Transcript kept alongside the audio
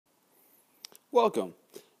Welcome.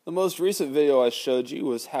 The most recent video I showed you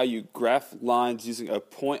was how you graph lines using a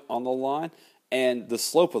point on the line and the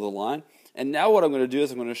slope of the line. And now what I'm going to do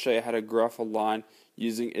is I'm going to show you how to graph a line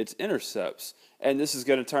using its intercepts. And this is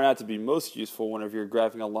going to turn out to be most useful whenever you're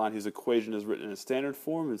graphing a line whose equation is written in standard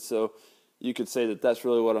form. And so you could say that that's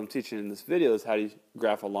really what I'm teaching in this video, is how you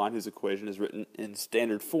graph a line whose equation is written in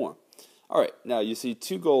standard form. Alright, now you see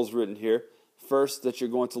two goals written here. First, that you're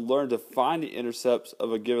going to learn to find the intercepts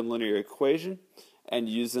of a given linear equation and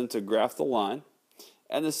use them to graph the line.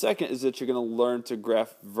 And the second is that you're going to learn to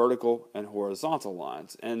graph vertical and horizontal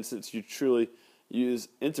lines. And since you truly use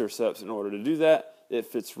intercepts in order to do that, it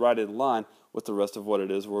fits right in line with the rest of what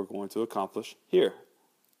it is we're going to accomplish here.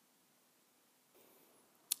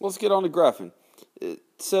 Let's get on to graphing. It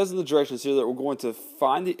says in the directions here that we're going to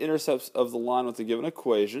find the intercepts of the line with a given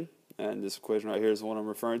equation. And this equation right here is the one I'm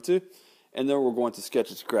referring to. And then we're going to sketch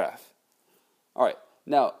its graph. Alright,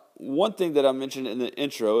 now one thing that I mentioned in the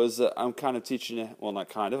intro is that I'm kind of teaching you, well not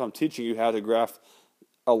kind of, I'm teaching you how to graph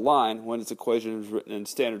a line when its equation is written in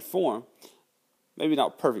standard form. Maybe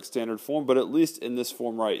not perfect standard form, but at least in this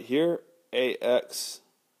form right here, ax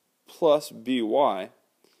plus by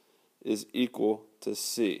is equal to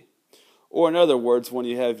c. Or in other words, when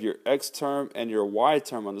you have your x term and your y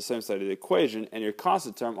term on the same side of the equation and your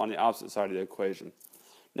constant term on the opposite side of the equation.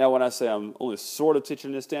 Now when I say I'm only sort of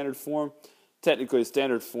teaching this standard form, technically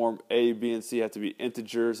standard form A, B, and C have to be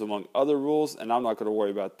integers among other rules, and I'm not going to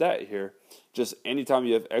worry about that here. Just anytime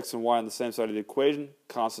you have x and y on the same side of the equation,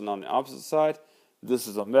 constant on the opposite side, this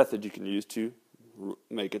is a method you can use to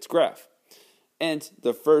make its graph. And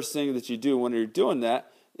the first thing that you do when you're doing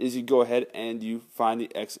that is you go ahead and you find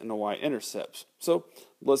the x and the y intercepts. So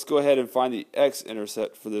let's go ahead and find the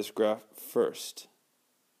x-intercept for this graph first.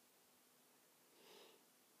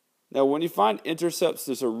 Now when you find intercepts,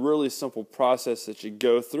 there's a really simple process that you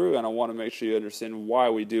go through, and I want to make sure you understand why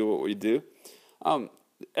we do what we do.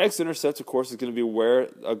 X-intercepts, of course, is going to be where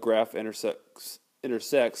a graph intersects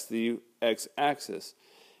the x-axis.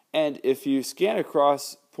 And if you scan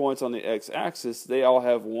across points on the x-axis, they all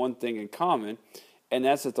have one thing in common, and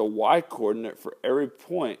that's that the y-coordinate for every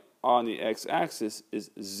point on the x-axis is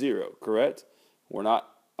 0, correct? We're not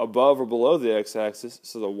above or below the x-axis,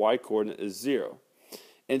 so the y-coordinate is 0.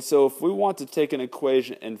 And so if we want to take an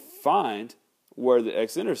equation and find where the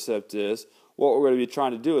x-intercept is, what we're going to be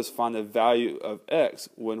trying to do is find the value of x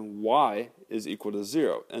when y is equal to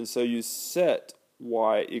 0. And so you set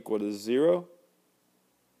y equal to 0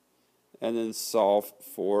 and then solve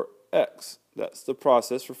for x. That's the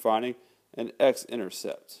process for finding an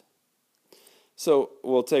x-intercept. So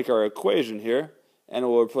we'll take our equation here and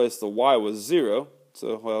we'll replace the y with 0.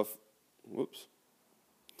 So we'll have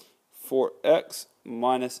 4x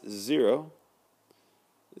minus 0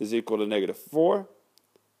 is equal to negative 4.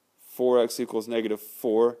 4x equals negative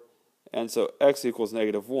 4, and so x equals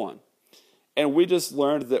negative 1. And we just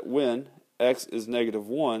learned that when x is negative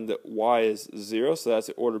 1, that y is 0, so that's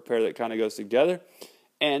the ordered pair that kind of goes together.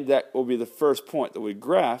 And that will be the first point that we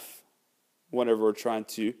graph whenever we're trying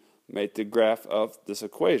to make the graph of this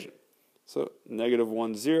equation. So negative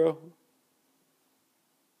 1, 0.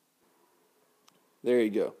 There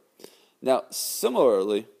you go. Now,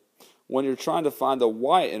 similarly, when you're trying to find the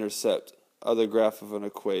y-intercept of the graph of an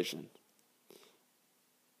equation,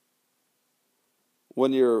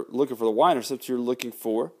 when you're looking for the y-intercept, you're looking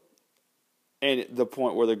for the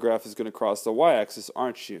point where the graph is going to cross the y-axis,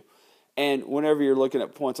 aren't you? And whenever you're looking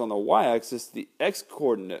at points on the y-axis, the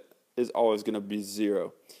x-coordinate is always going to be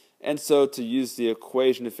 0. And so to use the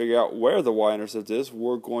equation to figure out where the y-intercept is,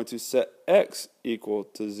 we're going to set x equal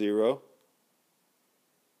to 0.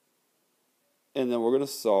 And then we're going to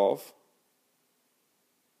solve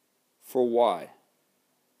for y.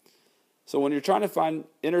 So when you're trying to find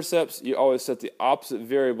intercepts, you always set the opposite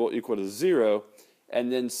variable equal to 0 and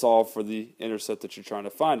then solve for the intercept that you're trying to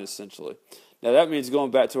find, essentially. Now that means going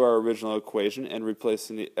back to our original equation and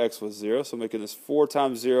replacing the x with 0, so making this 4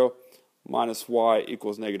 times 0 minus y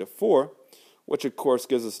equals negative 4, which of course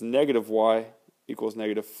gives us negative y equals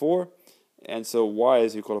negative 4, and so y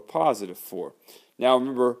is equal to positive 4. Now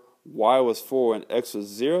remember, y was 4 and x was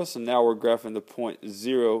 0, so now we're graphing the point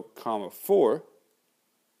 0, 4.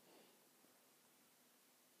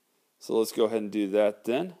 So let's go ahead and do that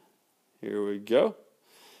then. Here we go.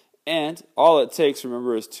 And all it takes,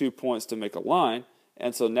 remember, is 2 points to make a line.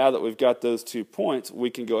 And so now that we've got those 2 points,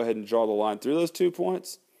 we can go ahead and draw the line through those 2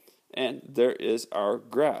 points. And there is our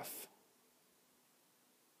graph.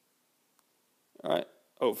 All right.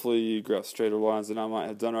 Hopefully you graph straighter lines than I might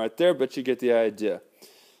have done right there, but you get the idea.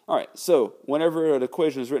 Alright, so whenever an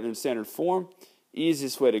equation is written in standard form,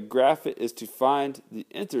 easiest way to graph it is to find the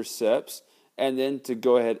intercepts and then to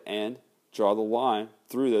go ahead and draw the line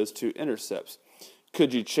through those two intercepts.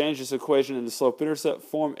 Could you change this equation into slope-intercept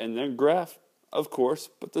form and then graph? Of course,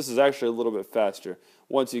 but this is actually a little bit faster.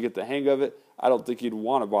 Once you get the hang of it, I don't think you'd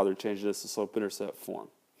want to bother changing this to slope-intercept form.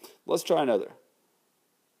 Let's try another.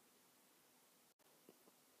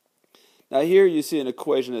 Now here you see an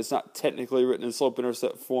equation that's not technically written in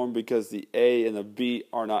slope-intercept form because the a and the b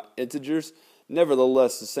are not integers.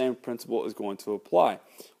 Nevertheless, the same principle is going to apply.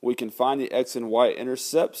 We can find the x and y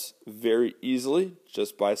intercepts very easily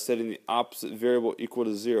just by setting the opposite variable equal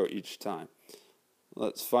to 0 each time.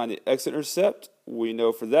 Let's find the x-intercept. We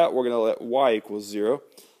know for that we're going to let y equal 0.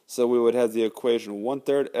 So we would have the equation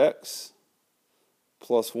 1/3 x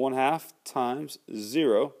plus 1/2 times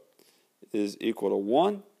 0 is equal to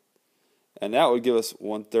 1. And that would give us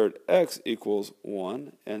 1/3 x equals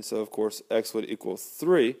 1. And so, of course, x would equal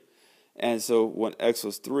 3. And so when x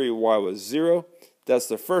was 3, y was 0. That's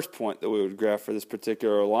the first point that we would graph for this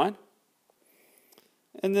particular line.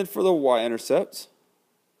 And then for the y-intercept,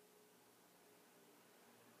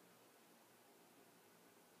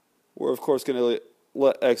 we're, of course, going to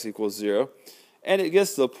let x equal 0. And it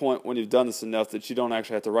gets to the point when you've done this enough that you don't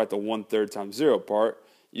actually have to write the 1/3 times 0 part.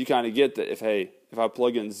 You kind of get that if I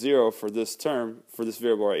plug in 0 for this term, for this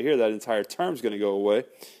variable right here, that entire term is going to go away.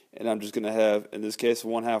 And I'm just going to have, in this case,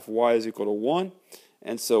 1/2 y is equal to 1.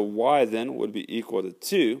 And so y then would be equal to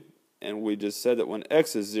 2. And we just said that when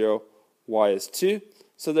x is 0, y is 2.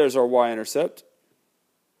 So there's our y-intercept.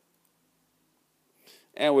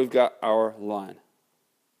 And we've got our line.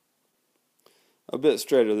 A bit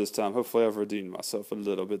straighter this time. Hopefully I've redeemed myself a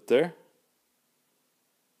little bit there.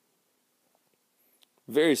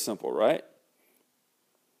 Very simple, right?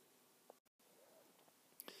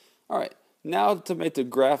 All right, now to make the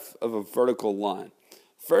graph of a vertical line.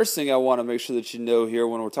 First thing I want to make sure that you know here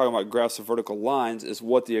when we're talking about graphs of vertical lines is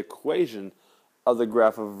what the equation of the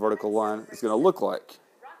graph of a vertical line is going to look like.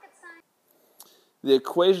 The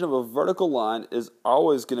equation of a vertical line is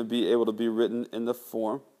always going to be able to be written in the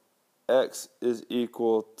form x is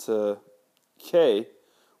equal to k,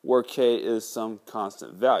 where k is some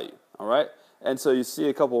constant value. All right? And so you see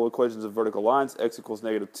a couple of equations of vertical lines, x equals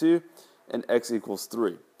 -2 and x equals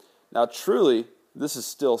 3. Now truly, this is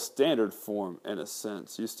still standard form in a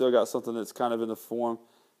sense. You still got something that's kind of in the form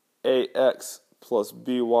ax plus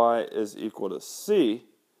by is equal to c.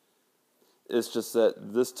 It's just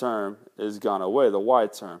that this term is gone away, the y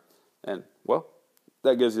term. And, well,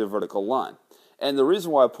 that gives you a vertical line. And the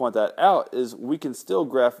reason why I point that out is we can still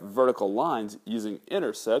graph vertical lines using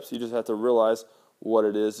intercepts. You just have to realize what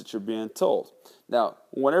it is that you're being told. Now,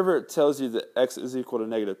 whenever it tells you that x is equal to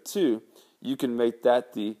 -2, you can make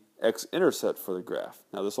that the x-intercept for the graph.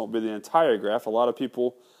 Now, this won't be the entire graph. A lot of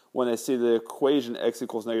people, when they see the equation x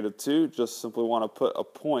equals -2, just simply want to put a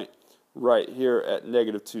point right here at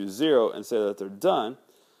 -2, 0 and say that they're done.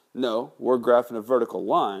 No, we're graphing a vertical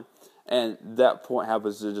line, and that point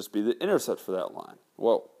happens to just be the intercept for that line.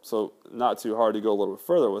 Well, so not too hard to go a little bit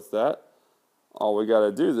further with that. All we got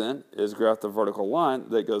to do then is graph the vertical line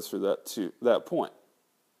that goes through that point.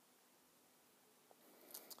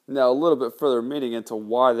 Now, a little bit further meaning into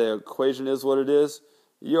why the equation is what it is.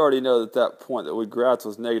 You already know that that point that we graphed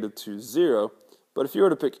was -2, 0. But if you were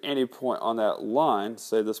to pick any point on that line,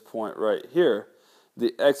 say this point right here,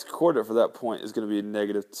 the x-coordinate for that point is going to be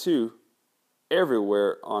 -2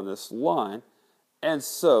 everywhere on this line. And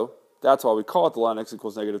so that's why we call it the line x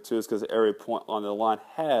equals -2, is because every point on the line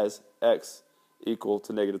has x equal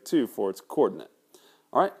to -2 for its coordinate.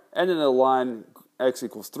 All right, and then the line x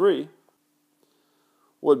equals 3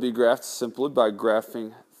 would be graphed simply by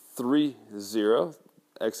graphing 3, 0.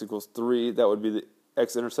 X equals 3, that would be the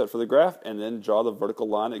x-intercept for the graph, and then draw the vertical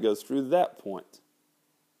line that goes through that point.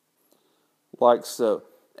 Like so.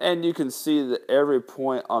 And you can see that every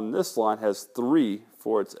point on this line has 3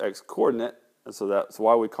 for its x-coordinate, and so that's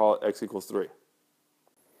why we call it x equals 3.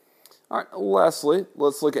 All right, lastly,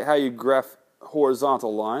 let's look at how you graph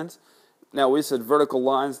horizontal lines. Now, we said vertical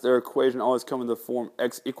lines, their equation always come in the form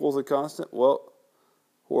x equals a constant. Well,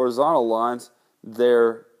 horizontal lines,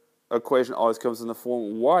 their equation always comes in the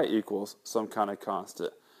form y equals some kind of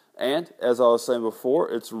constant. And, as I was saying before,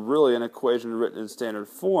 it's really an equation written in standard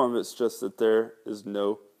form. It's just that there is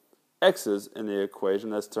no x's in the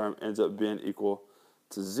equation. This term ends up being equal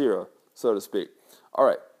to 0, so to speak. All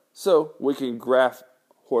right, so we can graph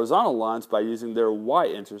horizontal lines by using their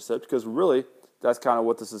y-intercept, because really that's kind of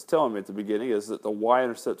what this is telling me at the beginning, is that the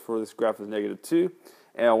y-intercept for this graph is -2,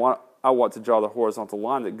 and I want to draw the horizontal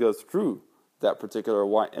line that goes through that particular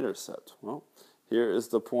y-intercept. Well, here is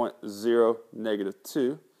the point 0,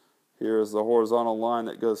 -2. Here is the horizontal line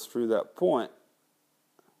that goes through that point.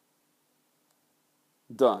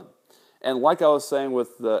 Done. And like I was saying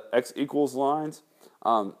with the x equals lines,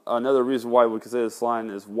 another reason why we could say this line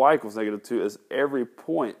is y equals -2 is every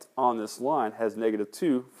point on this line has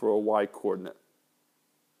 -2 for a y coordinate.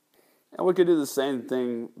 And we could do the same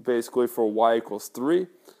thing basically for y equals 3.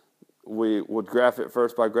 We would graph it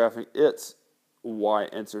first by graphing its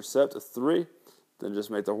y-intercept of 3, then just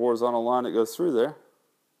make the horizontal line that goes through there.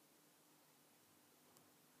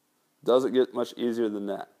 Doesn't get much easier than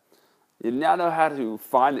that. You now know how to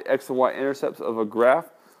find the x and y intercepts of a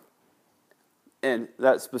graph, and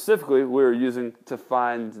that specifically we're using to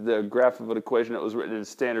find the graph of an equation that was written in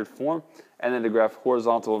standard form, and then to graph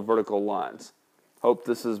horizontal and vertical lines. Hope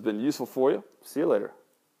this has been useful for you. See you later.